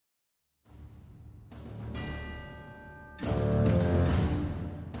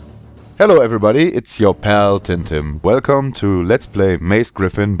Hello everybody, it's your pal Tintim. Welcome to Let's Play Mace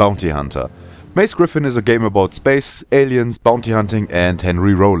Griffin Bounty Hunter. Mace Griffin is a game about space, aliens, bounty hunting and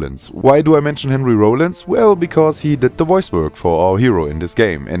Henry Rollins. Why do I mention Henry Rollins? Well, because he did the voice work for our hero in this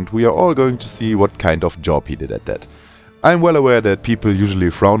game and we are all going to see what kind of job he did at that. I'm well aware that people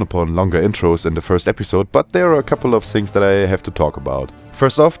usually frown upon longer intros in the first episode, but there are a couple of things that I have to talk about.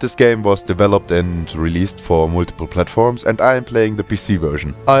 First off, this game was developed and released for multiple platforms and I am playing the PC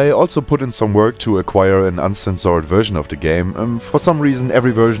version. I also put in some work to acquire an uncensored version of the game. For some reason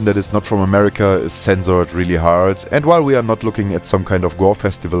every version that is not from America is censored really hard, and while we are not looking at some kind of gore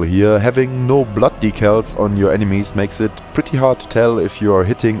festival here, having no blood decals on your enemies makes it pretty hard to tell if you are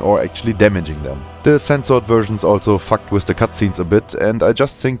hitting or actually damaging them. The censored versions also fucked with the cutscenes a bit, and I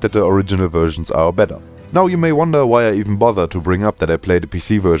just think that the original versions are better. Now you may wonder why I even bother to bring up that I play the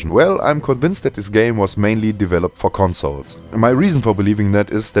PC version. Well, I'm convinced that this game was mainly developed for consoles. My reason for believing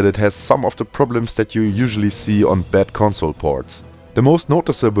that is that it has some of the problems that you usually see on bad console ports. The most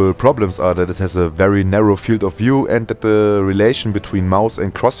noticeable problems are that it has a very narrow field of view and that the relation between mouse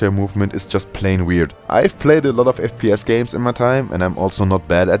and crosshair movement is just plain weird. I've played a lot of FPS games in my time and I'm also not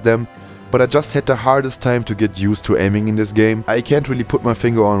bad at them, but I just had the hardest time to get used to aiming in this game. I can't really put my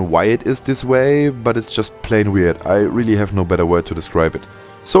finger on why it is this way, but it's just plain weird. I really have no better word to describe it.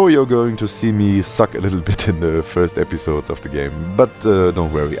 So you're going to see me suck a little bit in the first episodes of the game, but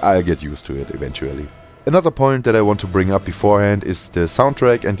don't worry, I'll get used to it eventually. Another point that I want to bring up beforehand is the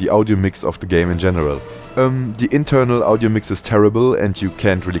soundtrack and the audio mix of the game in general. The internal audio mix is terrible and you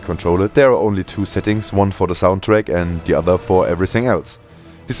can't really control it. There are only two settings, one for the soundtrack and the other for everything else.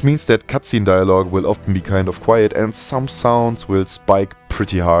 This means that cutscene dialogue will often be kind of quiet and some sounds will spike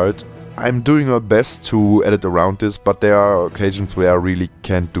pretty hard. I'm doing my best to edit around this, but there are occasions where I really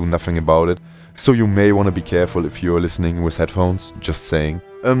can't do nothing about it, so you may want to be careful if you're listening with headphones, just saying.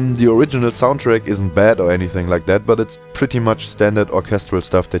 The original soundtrack isn't bad or anything like that, but it's pretty much standard orchestral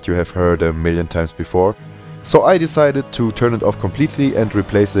stuff that you have heard a million times before. So I decided to turn it off completely and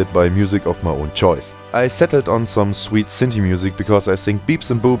replace it by music of my own choice. I settled on some sweet synthy music because I think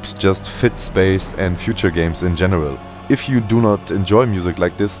beeps and boops just fit space and future games in general. If you do not enjoy music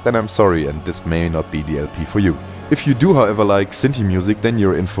like this, then I'm sorry and this may not be the LP for you. If you do however like synthy music, then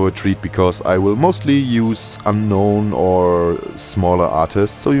you're in for a treat because I will mostly use unknown or smaller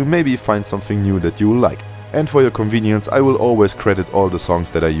artists, so you maybe find something new that you will like. And for your convenience, I will always credit all the songs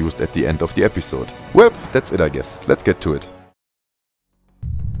that I used at the end of the episode. Well, that's it I guess. Let's get to it.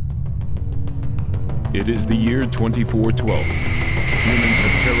 It is the year 2412. Humans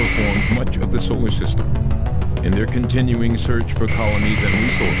have terraformed much of the solar system. In their continuing search for colonies and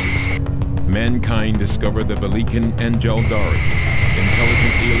resources, mankind discover the Velikan and Jaldari,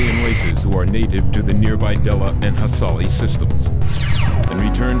 intelligent alien races who are native to the nearby Dela and Hasali systems. In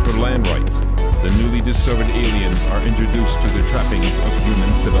return for land rights, the newly discovered aliens are introduced to the trappings of human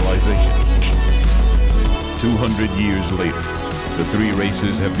civilization. 200 years later, the three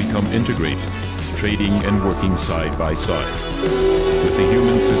races have become integrated, trading and working side by side. With the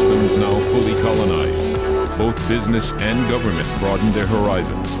human systems now fully colonized, both business and government broaden their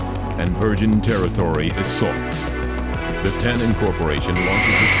horizons, and virgin territory is sought. The Tannen Corporation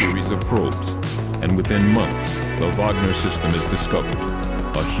launches a series of probes, and within months, the Wagner system is discovered.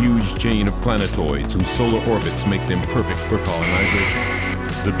 A huge chain of planetoids whose solar orbits make them perfect for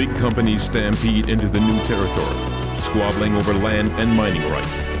colonization. The big companies stampede into the new territory, squabbling over land and mining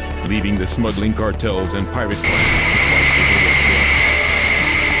rights, leaving the smuggling cartels and pirate clans to fight over what's left.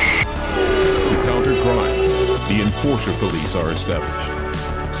 To counter crime, the Enforcer Police are established.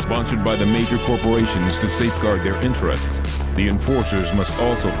 Sponsored by the major corporations to safeguard their interests, the enforcers must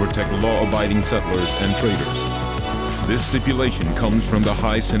also protect law-abiding settlers and traders. This stipulation comes from the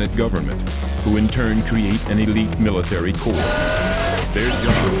High Senate government, who in turn create an elite military corps. Their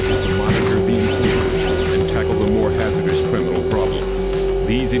job is to monitor these theories and tackle the more hazardous criminal problems.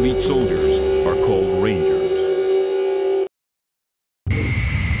 These elite soldiers are called Rangers.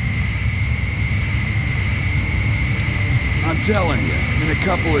 I'm telling you, in a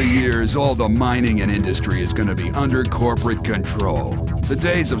couple of years, all the mining and industry is going to be under corporate control. The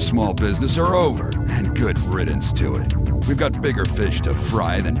days of small business are over, and good riddance to it. We've got bigger fish to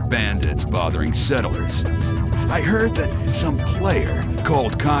fry than bandits bothering settlers. I heard that some player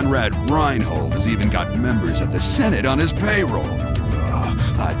called Conrad Reinhold has even got members of the Senate on his payroll.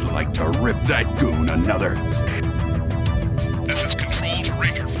 I'd like to rip that goon another. This is Control to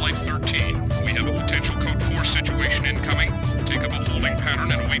Ranger Flight 13. We have a potential Code 4 situation incoming. Take up a holding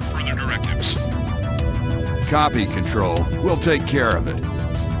pattern and await further directives. Copy, Control. We'll take care of it.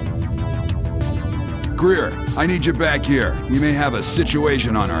 Greer, I need you back here. We may have a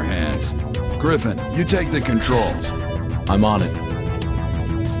situation on our hands. Griffin, you take the controls. I'm on it.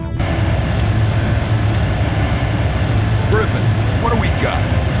 Griffin, what do we got?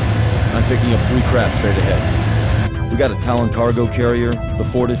 I'm picking up 3 craft straight ahead. We got a Talon cargo carrier, the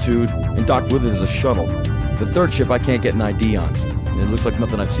Fortitude, and docked with it is a shuttle. The 3rd ship I can't get an ID on. It looks like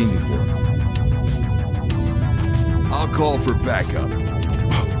nothing I've seen before. I'll call for backup.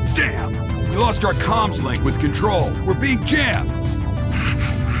 Oh, damn! We lost our comms link with control. We're being jammed.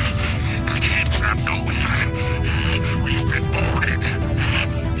 I can't trap nowhere. We've been boarded.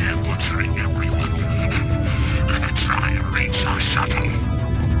 They're butchering everyone. Gonna try and reach our shuttle.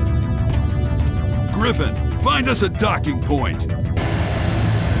 Griffin, find us a docking point.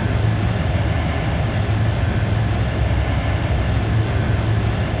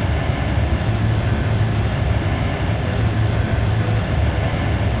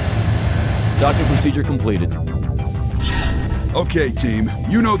 Docking procedure completed. Okay, team.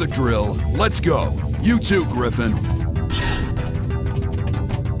 You know the drill. Let's go. You too, Griffin.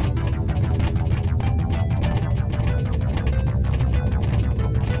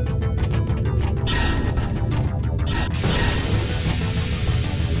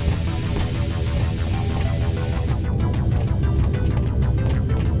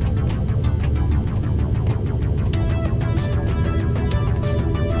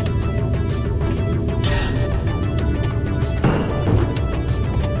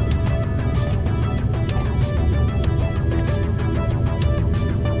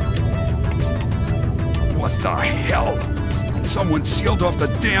 What the hell? Someone sealed off the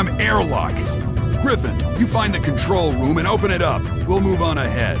damn airlock. Griffin, you find the control room and open it up. We'll move on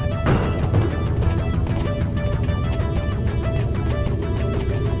ahead.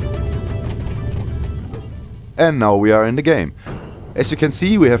 And now we are in the game. As you can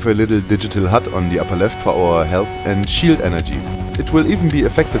see, we have a little digital HUD on the upper left for our health and shield energy. It will even be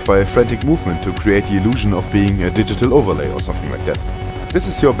affected by a frantic movement to create the illusion of being a digital overlay or something like that. This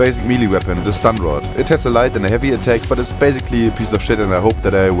is your basic melee weapon, the stun rod. It has a light and a heavy attack, but it's basically a piece of shit and I hope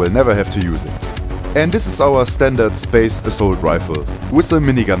that I will never have to use it. And this is our standard space assault rifle, with a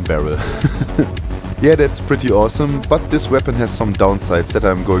minigun barrel. Yeah, that's pretty awesome, but this weapon has some downsides that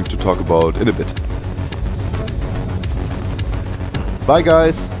I'm going to talk about in a bit. Bye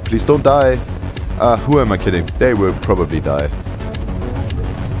guys, please don't die. Who am I kidding? They will probably die.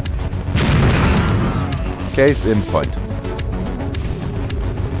 Case in point.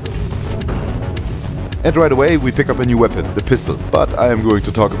 And right away we pick up a new weapon, the pistol, but I am going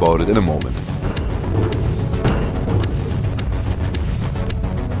to talk about it in a moment.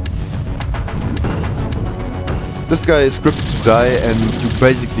 This guy is scripted to die and you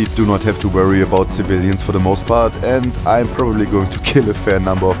basically do not have to worry about civilians for the most part, and I'm probably going to kill a fair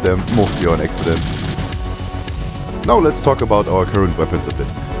number of them, mostly on accident. Now let's talk about our current weapons a bit.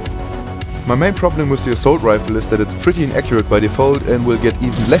 My main problem with the assault rifle is that it's pretty inaccurate by default and will get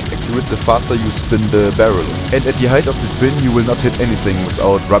even less accurate the faster you spin the barrel. And at the height of the spin you will not hit anything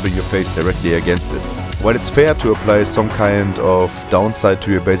without rubbing your face directly against it. While it's fair to apply some kind of downside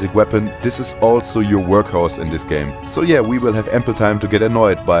to your basic weapon, this is also your workhorse in this game. So yeah, we will have ample time to get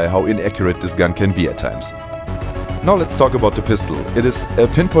annoyed by how inaccurate this gun can be at times. Now let's talk about the pistol. It is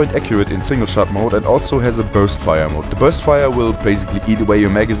pinpoint accurate in single shot mode and also has a burst fire mode. The burst fire will basically eat away your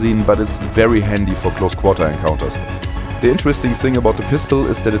magazine, but is very handy for close quarter encounters. The interesting thing about the pistol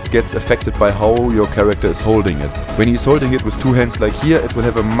is that it gets affected by how your character is holding it. When he's holding it with 2 hands like here, it will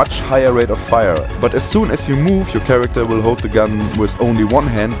have a much higher rate of fire. But as soon as you move, your character will hold the gun with only 1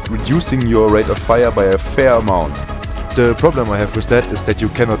 hand, reducing your rate of fire by a fair amount. The problem I have with that is that you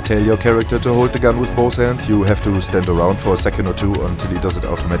cannot tell your character to hold the gun with both hands. You have to stand around for a second or two until he does it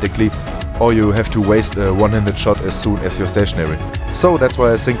automatically, or you have to waste a one-handed shot as soon as you're stationary. So that's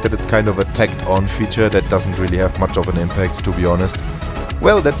why I think that it's kind of a tacked on feature that doesn't really have much of an impact, to be honest.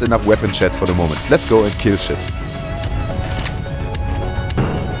 Well, that's enough weapon chat for the moment. Let's go and kill shit.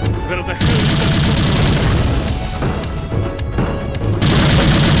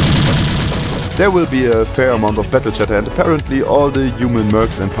 There will be a fair amount of battle chatter, and apparently all the human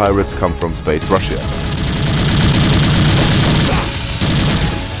mercs and pirates come from space Russia.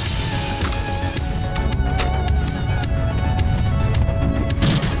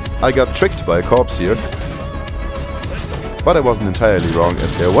 I got tricked by a corpse here, but I wasn't entirely wrong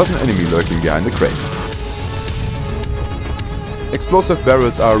as there was an enemy lurking behind the crate. Explosive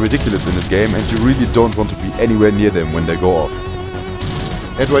barrels are ridiculous in this game and you really don't want to be anywhere near them when they go off.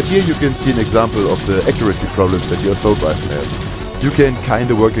 And right here you can see an example of the accuracy problems that your assault rifle has. You can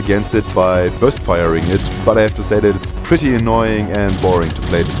kinda work against it by burst firing it, but I have to say that it's pretty annoying and boring to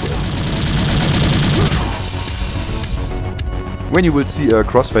play this way. When you will see a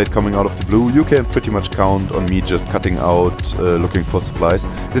crossfade coming out of the blue, you can pretty much count on me just cutting out looking for supplies.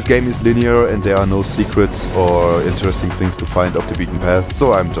 This game is linear and there are no secrets or interesting things to find off the beaten path,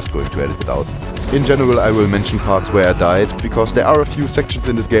 so I'm just going to edit it out. In general, I will mention parts where I died, because there are a few sections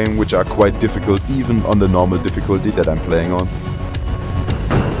in this game which are quite difficult, even on the normal difficulty that I'm playing on.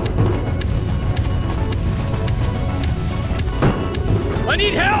 I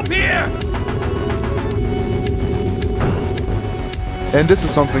need help here! And this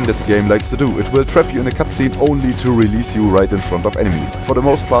is something that the game likes to do. It will trap you in a cutscene only to release you right in front of enemies. For the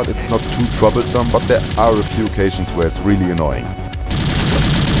most part it's not too troublesome, but there are a few occasions where it's really annoying.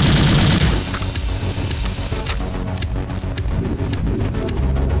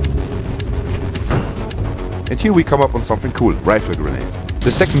 And here we come up on something cool, rifle grenades.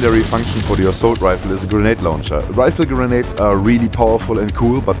 The secondary function for the assault rifle is a grenade launcher. Rifle grenades are really powerful and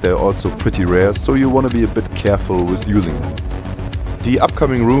cool, but they're also pretty rare, so you want to be a bit careful with using them. The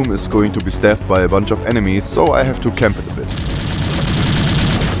upcoming room is going to be staffed by a bunch of enemies, so I have to camp it a bit.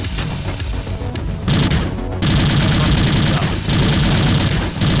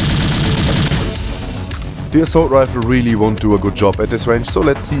 The assault rifle really won't do a good job at this range, so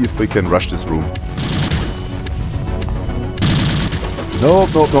let's see if we can rush this room. Nope.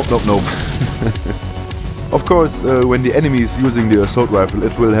 Of course, when the enemy is using the assault rifle,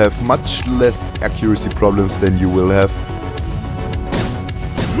 it will have much less accuracy problems than you will have.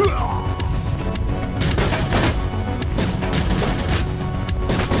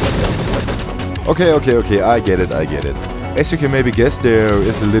 Okay, I get it. As you can maybe guess, there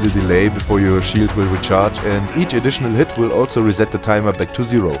is a little delay before your shield will recharge, and each additional hit will also reset the timer back to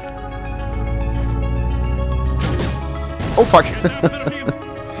 0. Oh fuck!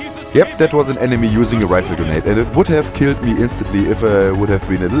 Yep, that was an enemy using a rifle grenade, and it would have killed me instantly if I would have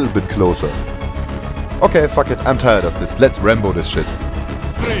been a little bit closer. Okay, fuck it, I'm tired of this. Let's Rambo this shit.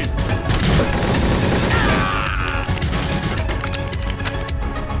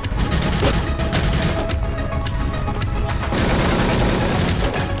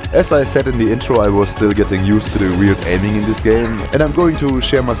 As I said in the intro, I was still getting used to the weird aiming in this game, and I'm going to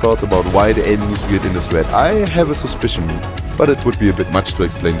share my thoughts about why the aiming is weird in this thread. I have a suspicion, but it would be a bit much to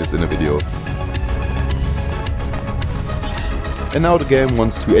explain this in a video. And now the game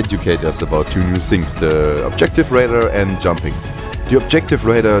wants to educate us about two new things, the objective radar and jumping. The objective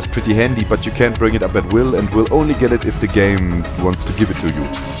radar is pretty handy, but you can't bring it up at will and will only get it if the game wants to give it to you.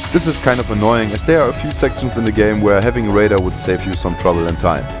 This is kind of annoying, as there are a few sections in the game where having a radar would save you some trouble and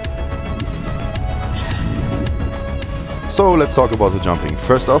time. So let's talk about the jumping.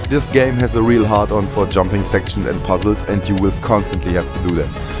 First off, this game has a real hard-on for jumping sections and puzzles, and you will constantly have to do that.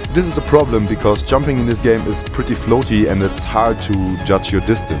 This is a problem because jumping in this game is pretty floaty and it's hard to judge your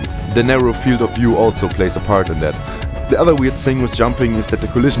distance. The narrow field of view also plays a part in that. The other weird thing with jumping is that the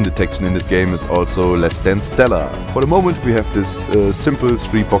collision detection in this game is also less than stellar. For the moment we have this simple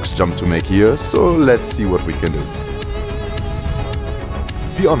 3-box jump to make here, so let's see what we can do.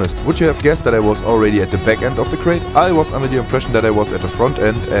 Be honest, would you have guessed that I was already at the back end of the crate? I was under the impression that I was at the front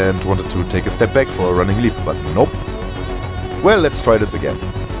end and wanted to take a step back for a running leap, but nope. Well, let's try this again.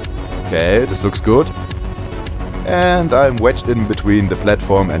 Okay, this looks good. And I'm wedged in between the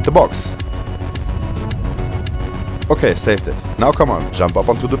platform and the box. Okay, saved it. Now come on, jump up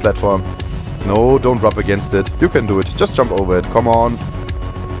onto the platform. No, don't rub against it. You can do it, just jump over it, come on.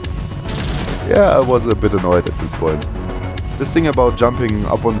 Yeah, I was a bit annoyed at this point. The thing about jumping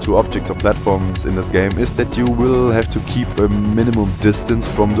up onto objects or platforms in this game is that you will have to keep a minimum distance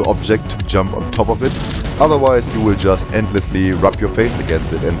from the object to jump on top of it. Otherwise you will just endlessly rub your face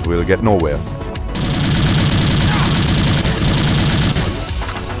against it and will get nowhere.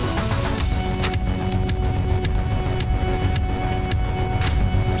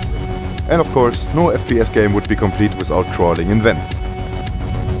 And of course, no FPS game would be complete without crawling in vents.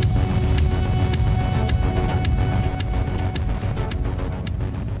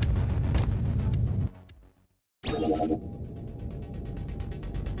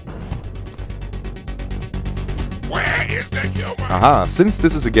 Aha, since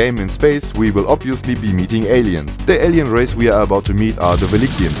this is a game in space, we will obviously be meeting aliens. The alien race we are about to meet are the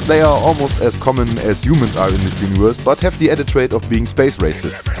Velikians. They are almost as common as humans are in this universe, but have the added trait of being space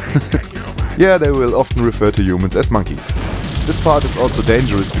racists. Yeah, they will often refer to humans as monkeys. This part is also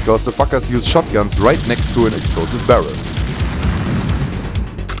dangerous because the fuckers use shotguns right next to an explosive barrel.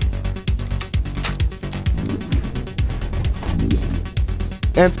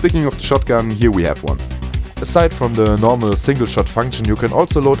 And speaking of the shotgun, here we have one. Aside from the normal single shot function, you can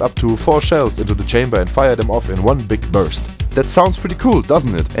also load up to 4 shells into the chamber and fire them off in one big burst. That sounds pretty cool,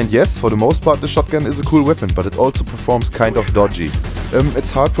 doesn't it? And yes, for the most part the shotgun is a cool weapon, but it also performs kind of dodgy.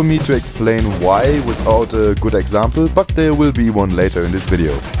 It's hard for me to explain why without a good example, but there will be one later in this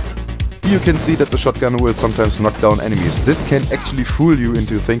video. You can see that the shotgun will sometimes knock down enemies. This can actually fool you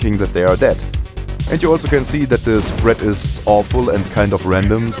into thinking that they are dead. And you also can see that the spread is awful and kind of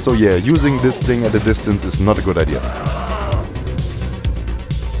random, so yeah, using this thing at a distance is not a good idea.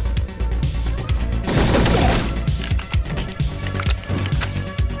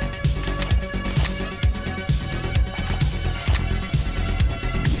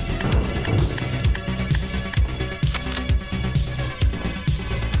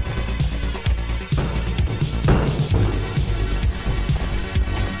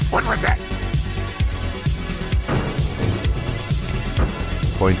 What was that?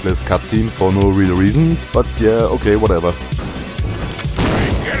 Pointless cutscene for no real reason, but yeah, okay, whatever. I'm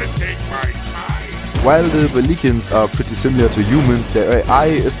gonna take my time. While the Velikins are pretty similar to humans, their AI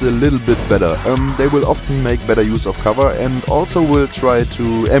is a little bit better. They will often make better use of cover and also will try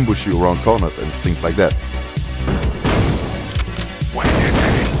to ambush you around corners and things like that. When is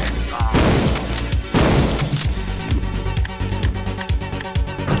anything gone?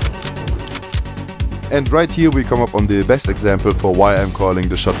 And right here we come up on the best example for why I'm calling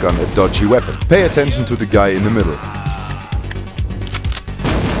the shotgun a dodgy weapon. Pay attention to the guy in the middle.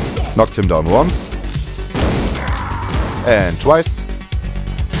 Knocked him down once. And twice.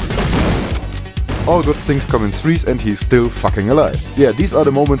 All good things come in threes and he's still fucking alive. Yeah, these are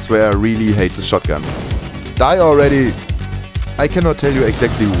the moments where I really hate the shotgun. Die already! I cannot tell you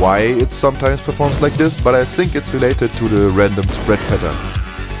exactly why it sometimes performs like this, but I think it's related to the random spread pattern.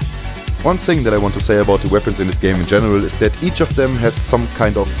 One thing that I want to say about the weapons in this game in general is that each of them has some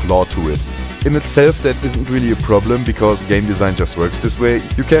kind of flaw to it. In itself that isn't really a problem because game design just works this way.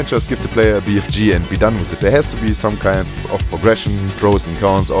 You can't just give the player a BFG and be done with it. There has to be some kind of progression, pros and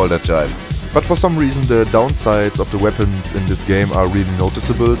cons, all that jive. But for some reason the downsides of the weapons in this game are really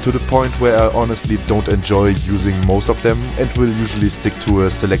noticeable, to the point where I honestly don't enjoy using most of them and will usually stick to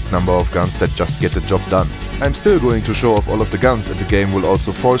a select number of guns that just get the job done. I'm still going to show off all of the guns and the game will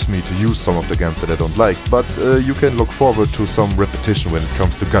also force me to use some of the guns that I don't like, but you can look forward to some repetition when it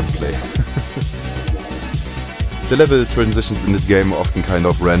comes to gunplay. The level transitions in this game are often kind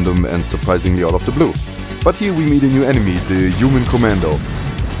of random and surprisingly out of the blue. But here we meet a new enemy, the human commando.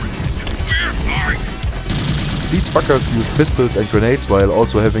 These fuckers use pistols and grenades while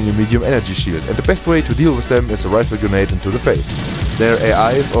also having a medium energy shield, and the best way to deal with them is a rifle grenade into the face. Their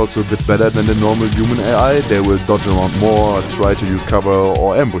AI is also a bit better than the normal human AI. They will dodge around more, try to use cover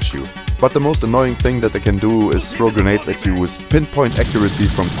or ambush you. But the most annoying thing that they can do is throw grenades at you with pinpoint accuracy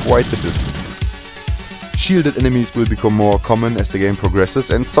from quite a distance. Shielded enemies will become more common as the game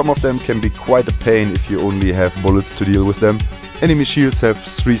progresses, and some of them can be quite a pain if you only have bullets to deal with them. Enemy shields have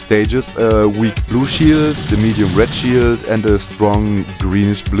 3 stages, a weak blue shield, the medium red shield and a strong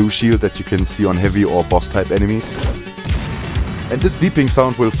greenish blue shield that you can see on heavy or boss type enemies. And this beeping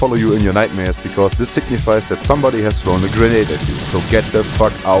sound will follow you in your nightmares because this signifies that somebody has thrown a grenade at you, so get the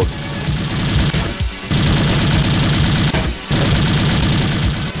fuck out.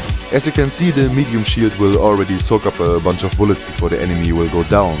 As you can see, the medium shield will already soak up a bunch of bullets before the enemy will go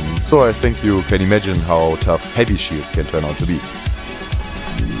down, so I think you can imagine how tough heavy shields can turn out to be.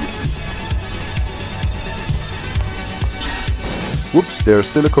 Whoops, there's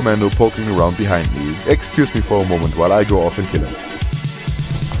still a commando poking around behind me. Excuse me for a moment while I go off and kill him.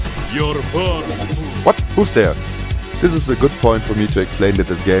 What? Who's there? This is a good point for me to explain that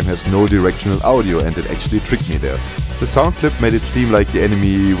this game has no directional audio and it actually tricked me there. The sound clip made it seem like the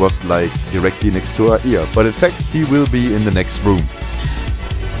enemy was like directly next to our ear, but in fact he will be in the next room.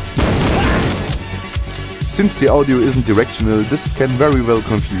 Since the audio isn't directional, this can very well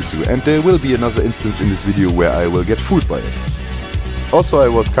confuse you, and there will be another instance in this video where I will get fooled by it. Also, I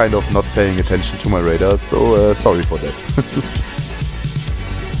was kind of not paying attention to my radar, so sorry for that.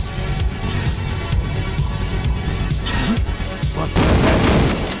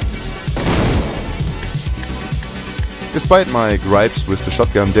 Despite my gripes with the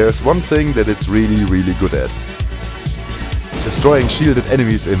shotgun, there's one thing that it's really good at. Destroying shielded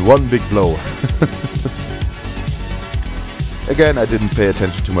enemies in one big blow. Again, I didn't pay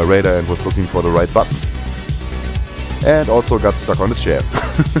attention to my radar and was looking for the right button. And also got stuck on the chair.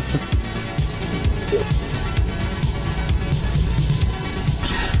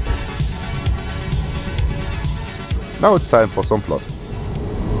 Now it's time for some plot.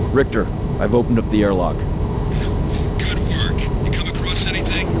 Richter, I've opened up the airlock. Good work. You come across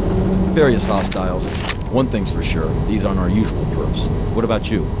anything? Various hostiles. One thing's for sure, these aren't our usual perps. What about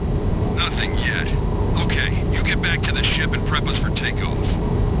you? Nothing yet. Okay, you get back to the ship. ship and prep us for takeoff.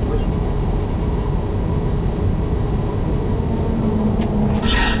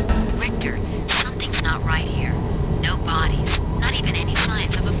 Richter, something's not right here. No bodies. Not even any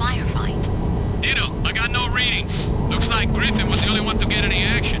signs of a firefight. Ditto. I got no readings. Looks like Griffin was the only one to get any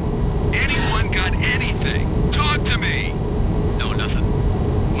action. Anyone got anything? Talk to me! No, nothing.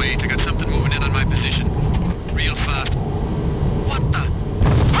 Wait, I got something moving in on my position. Real fast. What the?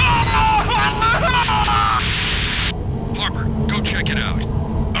 Harper, go check it out.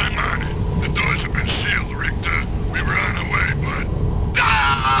 I'm on it. The doors have been sealed, Richter. We were on our way, but...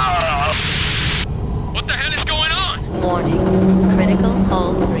 What the hell is going on? Warning. Critical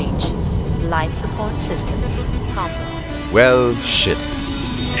hull breach. Life support systems compromised. Well, shit.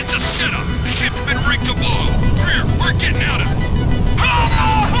 It's a setup. The ship's been rigged to blow. We're getting out of it.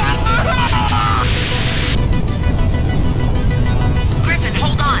 Griffin,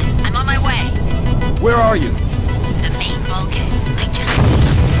 hold on. I'm on my way. Where are you? The main bulkhead. I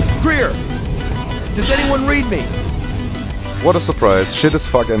just... Greer! Does anyone read me? What a surprise, shit as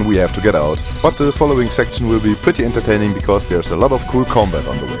fuck and we have to get out. But the following section will be pretty entertaining because there's a lot of cool combat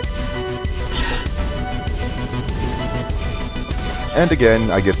on the way. And again,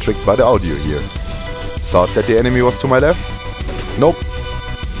 I get tricked by the audio here. Thought that the enemy was to my left? Nope.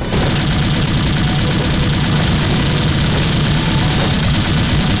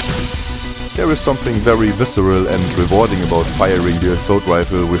 There is something very visceral and rewarding about firing the assault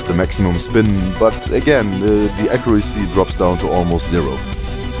rifle with the maximum spin, but again, the accuracy drops down to almost zero.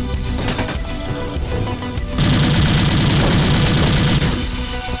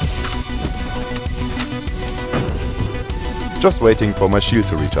 Just waiting for my shield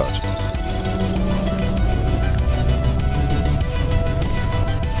to recharge.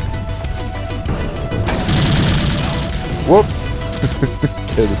 Whoops!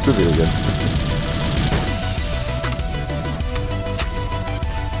 Kill the civilian.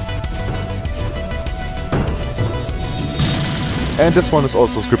 And this one is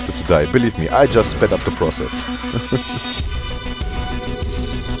also scripted to die, believe me, I just sped up the process.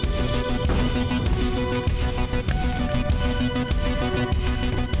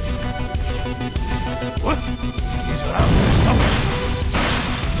 What? He's around there somewhere.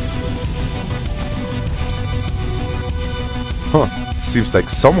 Huh, seems like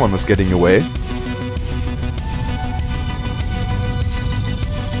someone was getting away.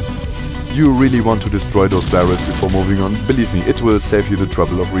 You really want to destroy those barrels before moving on, believe me, it will save you the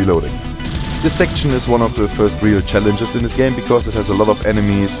trouble of reloading. This section is one of the first real challenges in this game because it has a lot of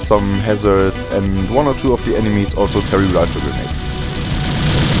enemies, some hazards, and one or two of the enemies also carry rifle grenades.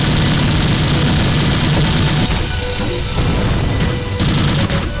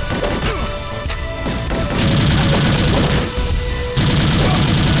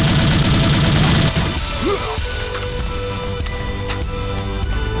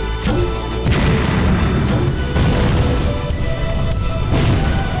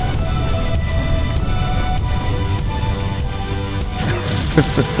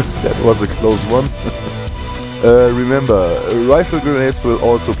 That was a close one. Remember, rifle grenades will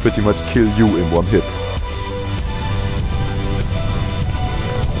also pretty much kill you in one hit.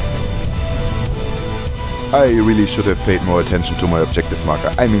 I really should have paid more attention to my objective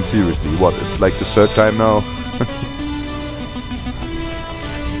marker. I mean seriously, what, it's like the third time now?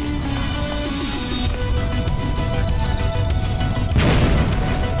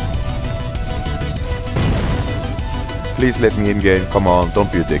 Please let me in game, come on,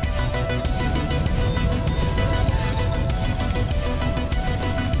 don't be a dick.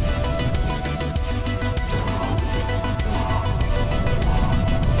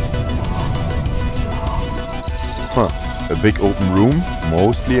 Huh, a big open room,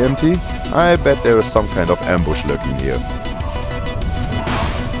 mostly empty. I bet there is some kind of ambush lurking here.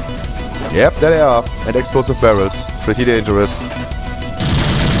 Yep, there they are, and explosive barrels, pretty dangerous.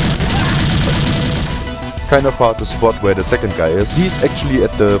 Kind of hard to spot where the second guy is. He's actually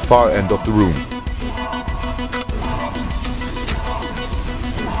at the far end of the room.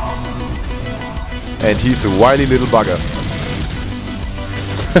 And he's a wily little bugger.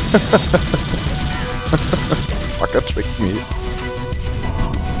 Fucker tricked me.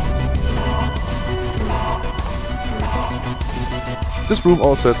 This room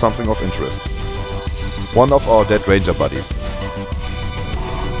also has something of interest. One of our dead ranger buddies.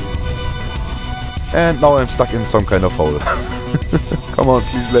 And now I'm stuck in some kind of hole. Come on,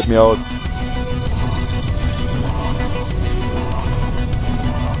 please let me out.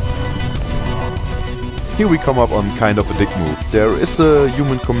 Here we come up on kind of a dick move. There is a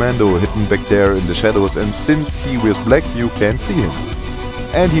human commando hidden back there in the shadows, and since he wears black you can't see him.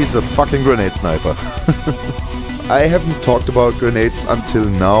 And he's a fucking grenade sniper. I haven't talked about grenades until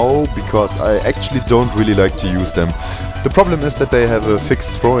now, because I actually don't really like to use them. The problem is that they have a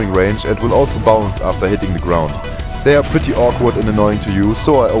fixed throwing range and will also bounce after hitting the ground. They are pretty awkward and annoying to use,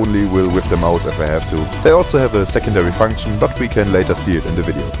 so I only will whip them out if I have to. They also have a secondary function, but we can later see it in the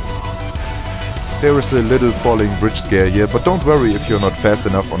video. There is a little falling bridge scare here, but don't worry if you're not fast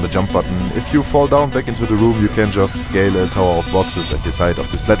enough on the jump button. If you fall down back into the room, you can just scale a tower of boxes at the side of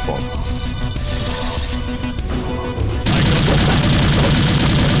this platform.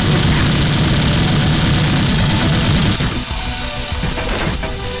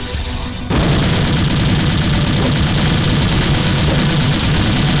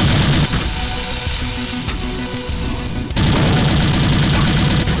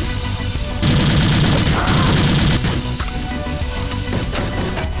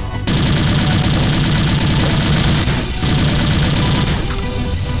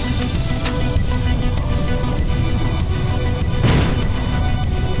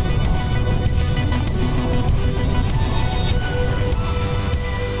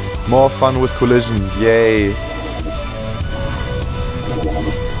 More fun with collision, yay!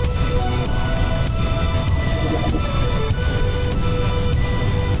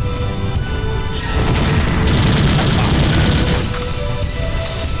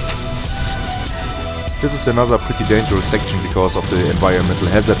 This is another pretty dangerous section because of the environmental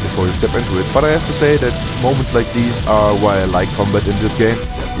hazard before you step into it, but I have to say that moments like these are why I like combat in this game.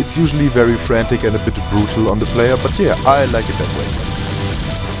 It's usually very frantic and a bit brutal on the player, but yeah, I like it that way.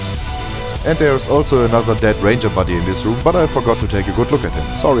 And there's also another dead ranger buddy in this room, but I forgot to take a good look at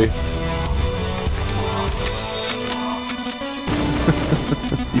him. Sorry.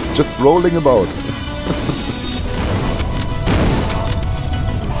 He's just rolling about.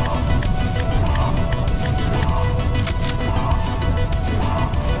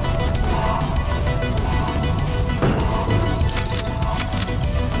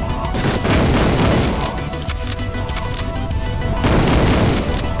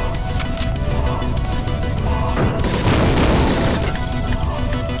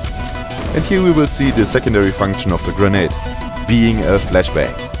 And here we will see the secondary function of the grenade, being a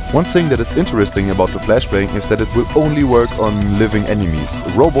flashbang. One thing that is interesting about the flashbang is that it will only work on living enemies.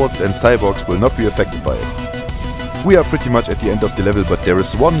 Robots and cyborgs will not be affected by it. We are pretty much at the end of the level, but there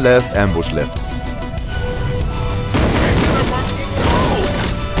is one last ambush left.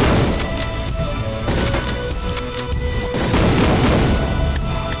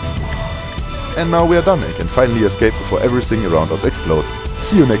 And now we are done and can finally escape before everything around us explodes.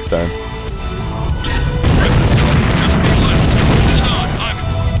 See you next time.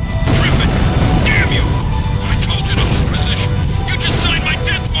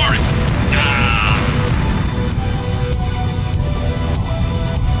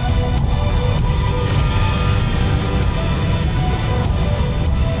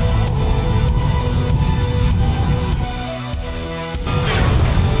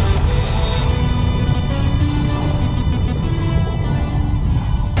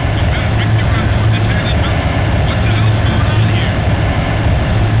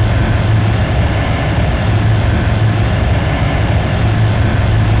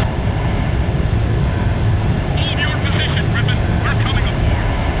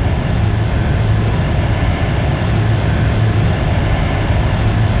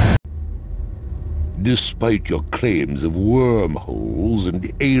 Despite your claims of wormholes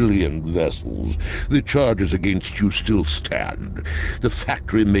and alien vessels, the charges against you still stand. The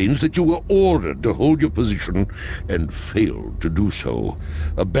fact remains that you were ordered to hold your position and failed to do so.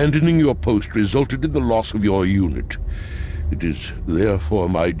 Abandoning your post resulted in the loss of your unit. It is therefore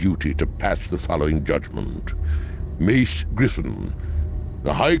my duty to pass the following judgment. Mace Griffin,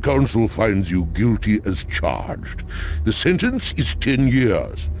 the High Council finds you guilty as charged. The sentence is 10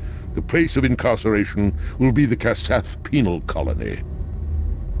 years. The place of incarceration will be the Kassath Penal Colony.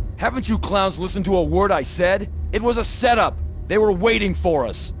 Haven't you clowns listened to a word I said? It was a setup. They were waiting for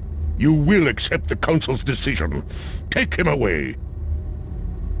us. You will accept the Council's decision. Take him away.